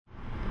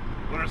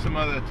are some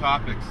other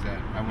topics that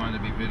I wanted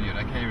to be videoed?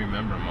 I can't even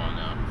remember them all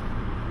now.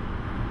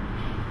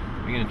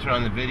 You're going to turn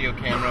on the video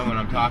camera when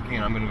I'm talking,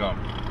 and I'm going to go.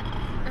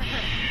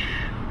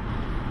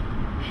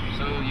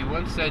 So you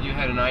once said you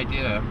had an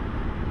idea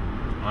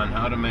on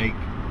how to make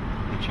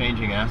the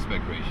changing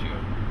aspect ratio.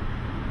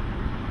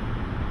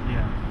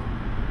 Yeah.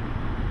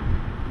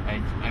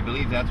 I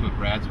believe that's what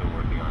Brad's been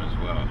working on as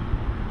well.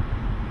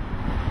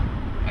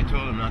 I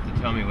told him not to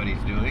tell me what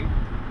he's doing,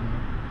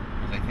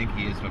 because I think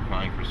he is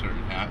applying for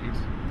certain patents.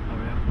 Oh,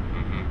 yeah?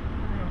 Mm-hmm.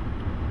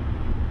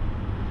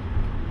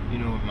 You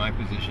know what my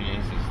position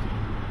is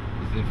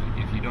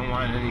if you don't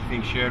want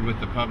anything shared with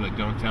the public,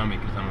 don't tell me,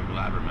 because I'm a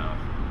blabbermouth.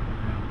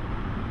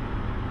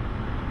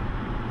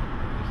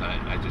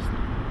 Because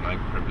my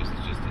purpose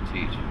is just to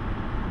teach.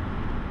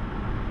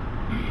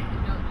 You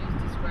don't use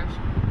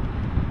discretion.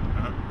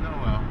 No,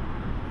 well,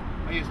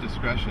 I use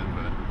discretion,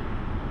 but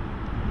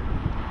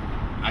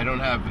I don't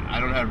have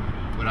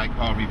what I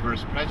call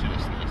reverse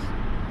prejudiceness.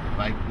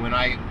 Like when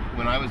I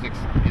was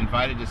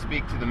invited to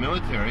speak to the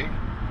military,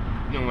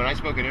 you know, when I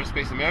spoke at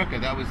Airspace America,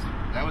 that was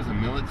a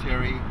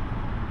military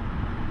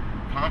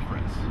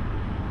conference,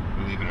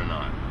 believe it or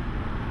not.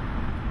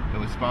 It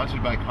was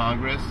sponsored by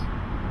Congress.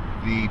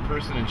 The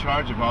person in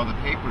charge of all the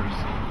papers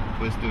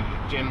was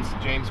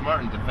James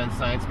Martin, Defense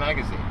Science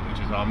Magazine, which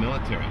is all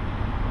military.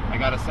 I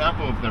got a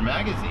sample of their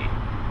magazine.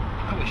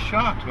 I was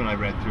shocked when I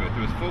read through it.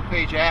 There was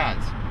full-page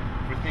ads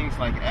for things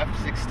like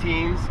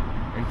F-16s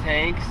and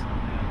tanks.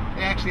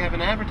 They actually have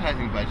an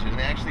advertising budget, and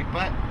they actually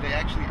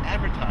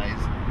advertise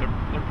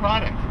their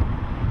product.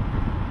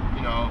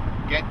 You know,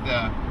 get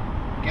the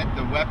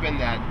weapon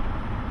that,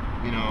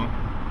 you know,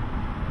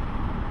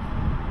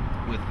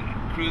 with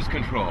cruise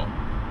control.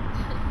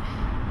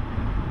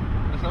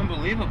 It's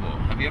unbelievable.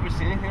 Have you ever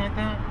seen anything like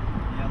that?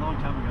 Yeah, a long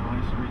time ago I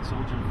used to read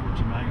Soldier of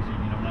Fortune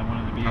magazine, you know, when I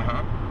wanted to be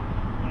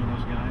one of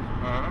those guys.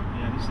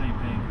 Yeah, the same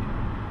thing.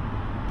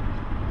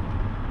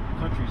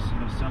 Countries, you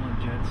know, selling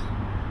jets.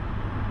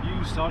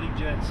 Used Saudi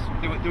jets.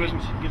 Give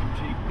them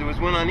cheap. There was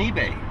one on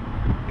eBay.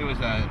 It was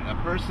a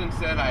person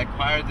said, I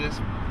acquired this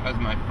because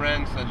my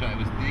friend said it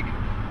was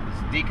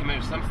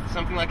decommissioned,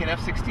 something like an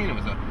F-16. It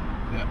was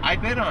I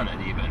bid on it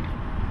even.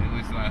 It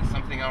was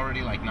something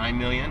already like $9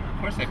 million. Of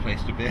course I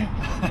placed a bid.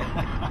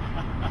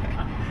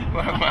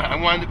 Well, I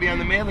wanted to be on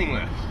the mailing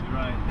list.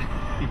 Right.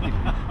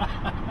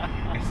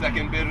 A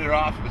second bidder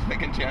offer,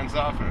 second chance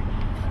offer.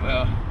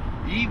 Well,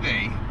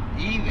 eBay,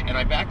 and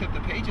I backed up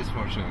the pages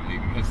fortunately,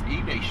 because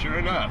eBay, sure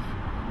enough,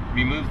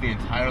 removed the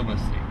entire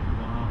listing.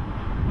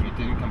 Wow. It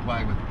didn't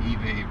comply with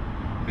eBay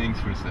things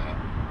for sale.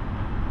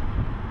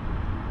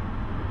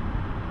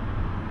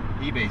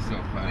 eBay's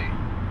so funny.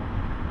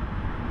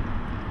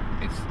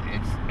 It's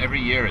every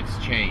year it's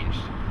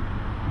changed.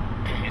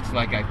 It's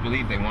like I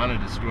believe they want to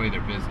destroy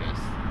their business.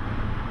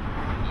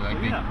 Like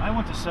yeah, I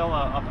went to sell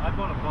I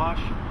bought a Bosch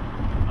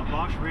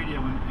radio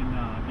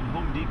in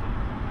Home Depot,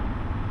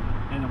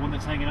 and the one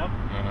that's hanging up.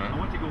 I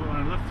went to go when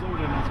I left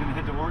Florida, and I was going to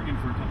head to Oregon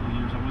for a couple of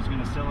years. I was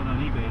going to sell it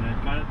on eBay, and I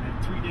got it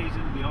 3 days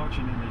into the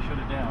auction, and they shut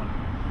it down.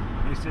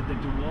 They said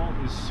that DeWalt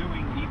is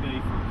suing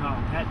eBay for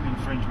patent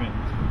infringement,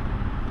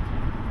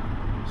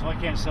 so I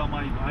can't sell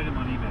my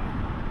item on eBay.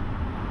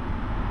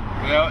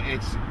 Well,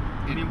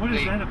 I mean, what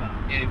is that about?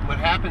 What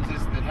happens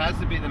is it has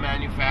to be the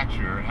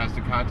manufacturer has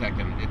to contact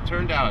them. It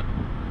turned out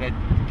that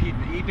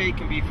eBay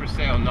can be for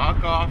sale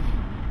knockoff,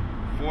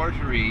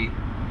 forgery,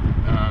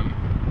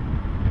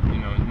 you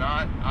know,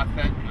 not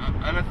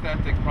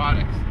unauthentic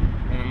products,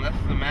 and unless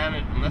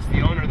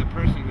the owner, the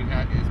person who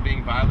is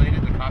being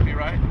violated the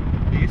copyright,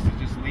 they used to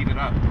just leave it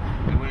up.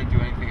 They wouldn't do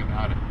anything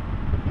about it.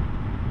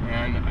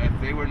 And if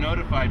they were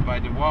notified by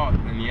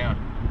DeWalt, then yeah.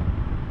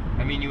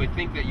 I mean, you would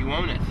think that you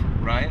own it,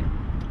 right?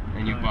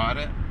 And you bought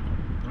it.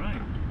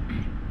 Right.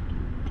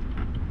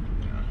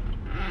 Yeah.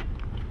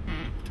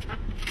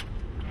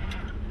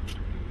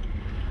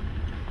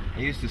 I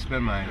used to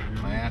spend my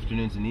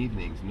afternoons and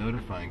evenings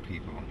notifying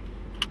people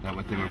that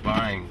what they were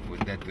buying,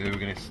 that they weren't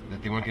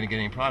going to get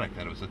any product,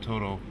 that it was a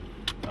total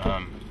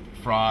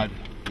fraud.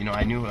 You know,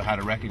 I knew how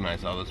to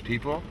recognize all those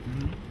people,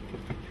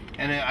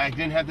 and I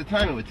didn't have the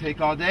time. It would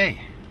take all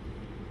day.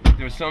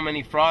 There were so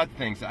many fraud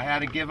things I had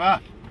to give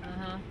up.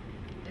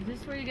 Is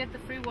this where you get the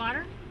free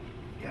water?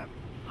 Yep.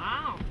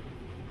 Wow.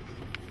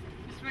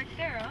 It's right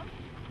there, huh?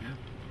 Yeah.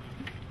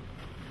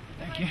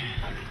 Thank you.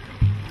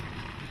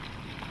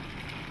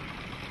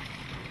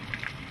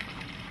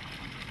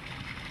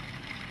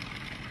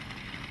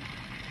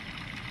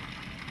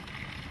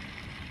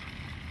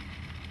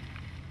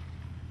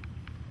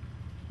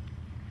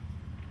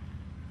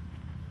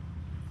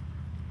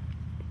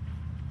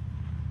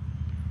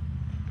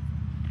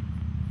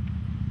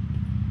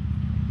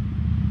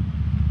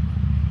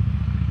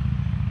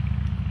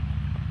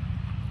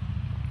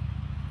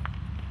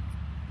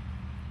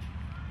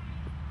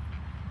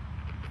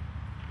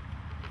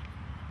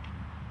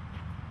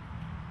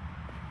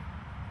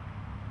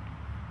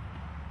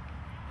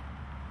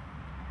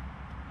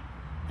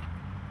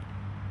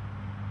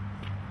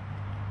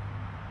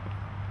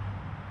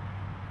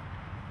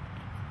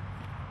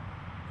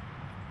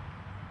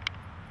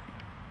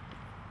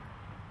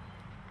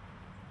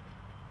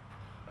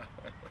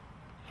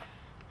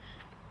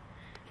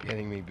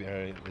 getting me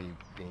barely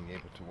being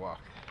able to walk.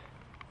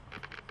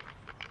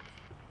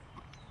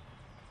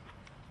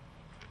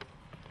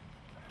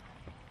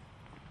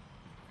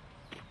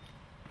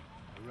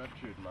 I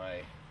ruptured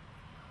my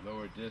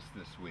lower disc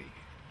this week,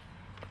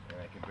 and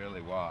I can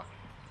barely walk.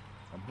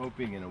 I'm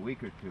hoping in a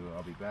week or two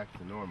I'll be back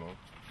to normal.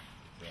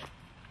 So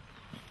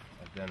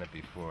I've done it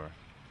before,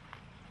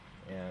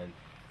 and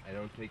I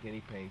don't take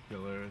any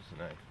painkillers,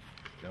 and I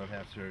don't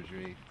have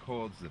surgery.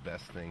 Cold's the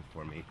best thing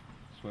for me.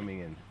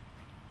 Swimming in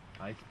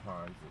ice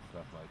ponds and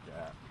stuff like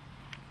that.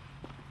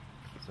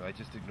 So I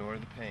just ignore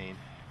the pain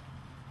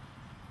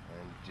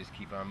and just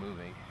keep on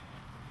moving.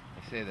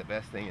 I say the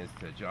best thing is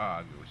to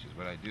jog, which is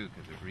what I do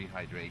because it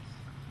rehydrates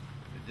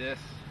the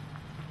disc.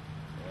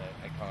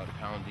 I call it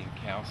pounding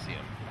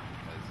calcium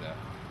because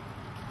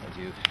as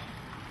you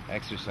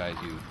exercise,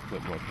 you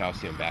put more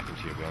calcium back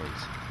into your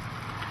bones.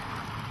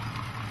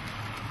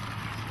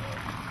 So,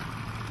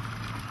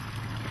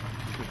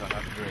 this is I'll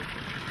have a drink.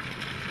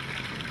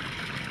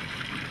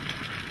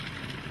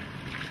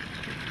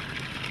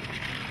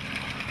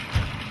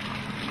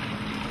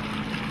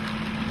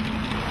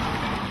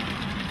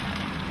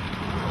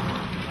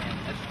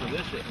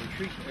 This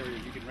retreat area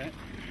you can rent.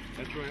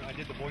 That's where I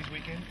did the boys'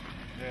 weekend.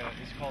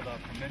 It's called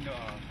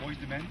Boys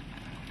to Men,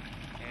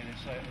 and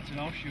it's an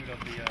offshoot of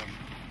the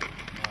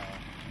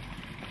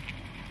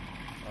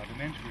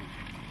men's group,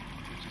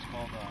 which is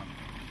called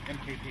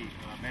MKP,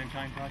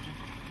 Mankind Project,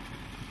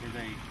 where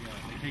they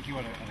take you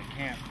on a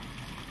camp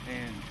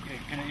and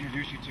kind of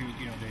introduce you to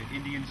the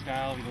Indian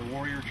style, the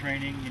warrior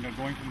training,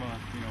 going from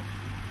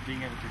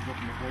being able to go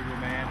from a boy to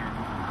a man or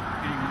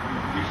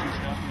producing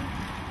stuff.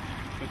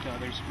 But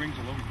there's springs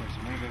all over the place,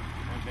 and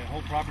the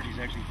whole property is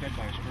actually fed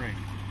by a spring.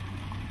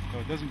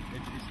 So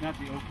it's not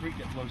the Oak Creek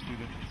that flows through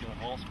it's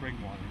all spring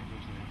water that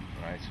goes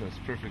there. Right, so it's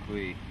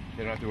perfectly,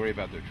 they don't have to worry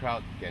about their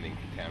trout getting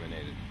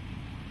contaminated.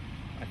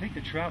 I think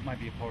the trout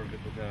might be a part of it,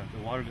 but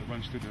the water that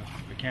runs through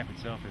the camp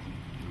itself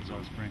isn't. It's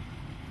all spring.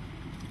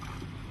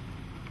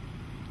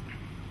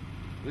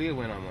 Leah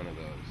went on one of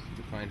those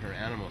to find her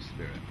animal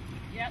spirit.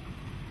 Yep.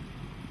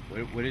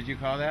 What did you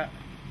call that?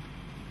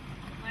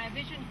 My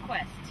vision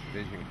quest.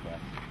 Vision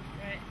quest.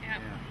 Right,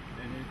 yep.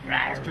 Yeah. And in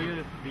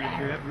Australia, the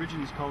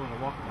Aborigines call it a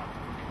walkabout.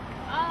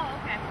 Oh,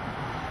 okay.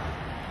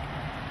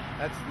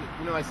 That's,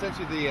 I sent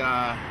you the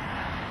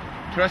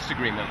trust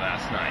agreement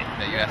last night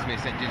that you asked me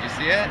to send. Did you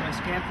see it? I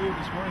scanned through it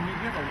this morning.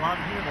 You have a lot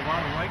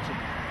of rights in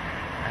there.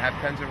 I have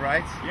tons of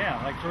rights?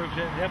 Yeah, like for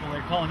example,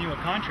 they're calling you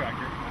a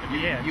contractor at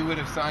the end. You would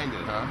have signed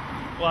it, huh?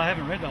 Well, I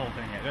haven't read the whole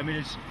thing yet. I mean,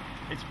 it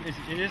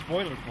is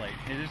boilerplate.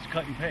 It is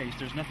cut and paste.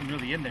 There's nothing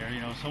really in there.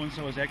 So and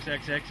so is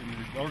XXX, and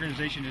the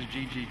organization is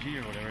GGG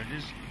or whatever.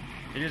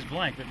 It is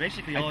blank. But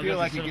basically, all it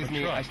does is set up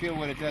a trust. I feel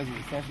what it does is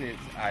essentially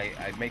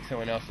I make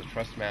someone else a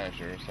trust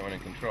manager, someone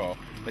in control.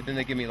 But then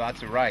they give me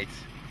lots of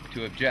rights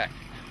to object.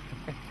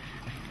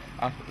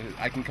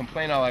 I can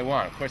complain all I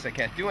want. Of course, I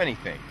can't do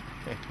anything.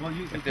 Well,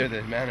 if they're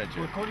the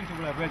manager. Well, according to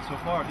what I've read so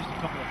far, just a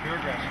couple of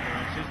paragraphs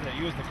here, it says that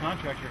you as the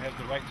contractor have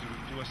the right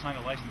to assign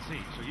a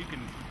licensee. So you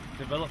can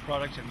develop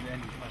products and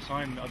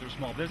assign other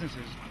small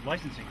businesses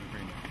licensing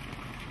agreement.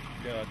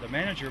 The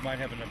manager might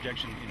have an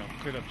objection,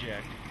 could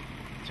object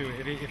to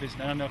if it's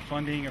not enough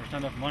funding or it's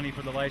not enough money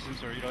for the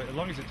license, or as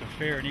long as it's a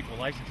fair and equal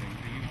licensing,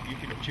 you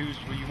can choose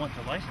who you want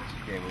to license.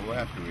 Okay, well we'll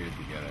have to read it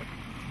together.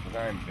 Because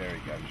I'm very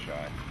gun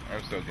shy.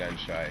 I'm so gun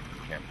shy,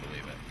 I can't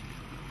believe it.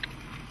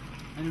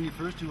 And it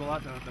refers to a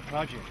lot the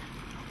project.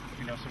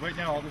 So right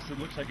now all this, it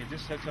looks like it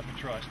just sets up a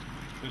trust.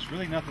 There's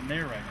really nothing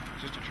there right now,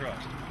 it's just a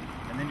trust.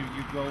 And then you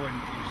go and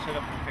you set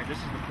up, okay, this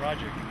is the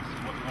project, and this is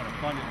what we want to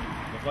fund it,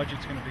 the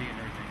budget's going to be and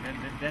everything.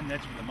 Then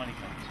that's when the money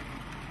comes.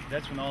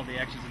 That's when all the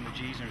X's and the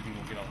G's and everything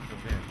will get all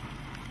filled in.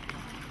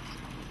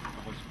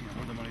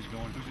 Where the money's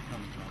going, who's it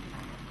coming from.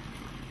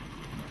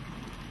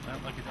 I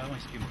only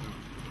skim through.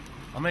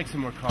 I'll make some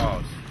more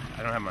calls.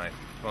 I don't have my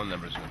phone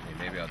numbers with me.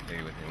 Maybe I'll tell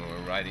you with me.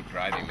 When we're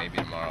driving, maybe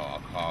tomorrow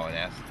I'll call and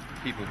ask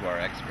people who are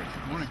experts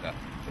in this stuff.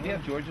 Do you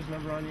have George's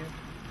number on you?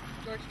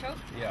 George Tope?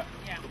 Yeah.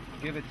 Yeah.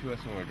 Give it to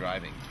us when we're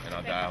driving, and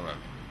I'll dial him.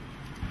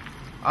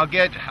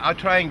 I'll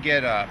try and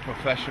get a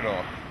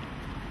professional,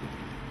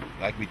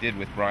 like we did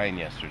with Brian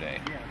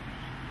yesterday. Yeah.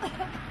 Like I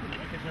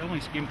said, I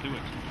only skimmed through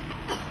it.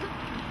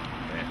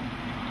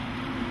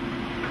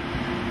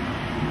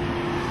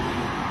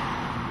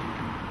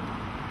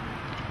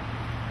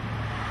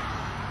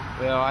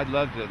 Well, I'd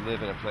love to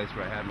live in a place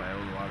where I had my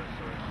own water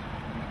source.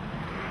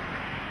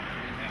 I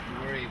didn't have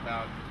to worry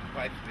about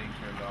pipes being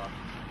turned off.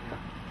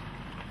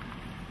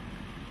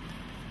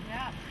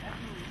 Yeah,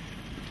 definitely.